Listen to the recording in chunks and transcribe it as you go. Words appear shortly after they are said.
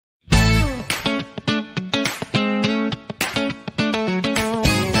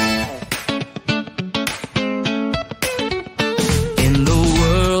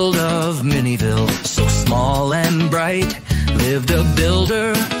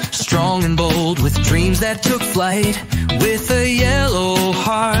bold with dreams that took flight, with a yellow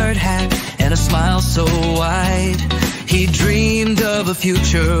hard hat and a smile so wide. He dreamed of a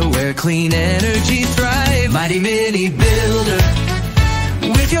future where clean energy thrive. Mighty Mini Builder,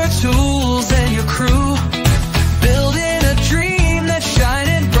 with your tools and your crew, building a dream that's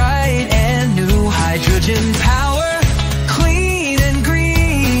shining bright and new. Hydrogen power, clean and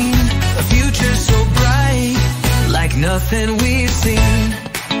green, a future so bright, like nothing we've seen.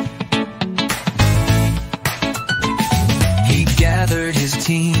 He gathered his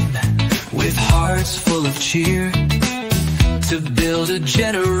team with hearts full of cheer to build a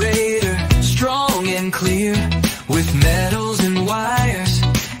generator strong and clear, with metals and wires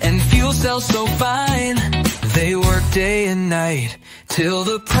and fuel cells so fine. They worked day and night till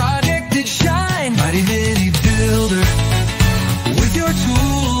the project did shine. Mighty Mini Builder, with your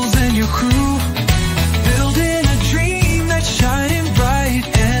tools and your crew, building a dream that's shining bright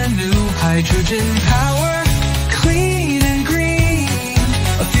and new. Hydrogen power, clean and green,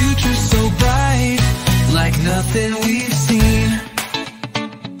 a future so bright, like nothing we've seen.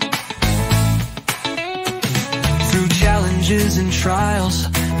 Through challenges and trials,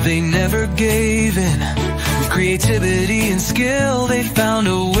 they never gave in. With creativity and skill, they found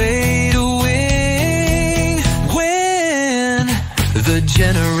a way to win. When the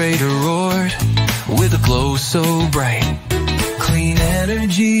generator roared with a glow so bright, clean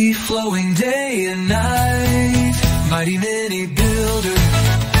energy flowing day and night. Mighty Mini Builder,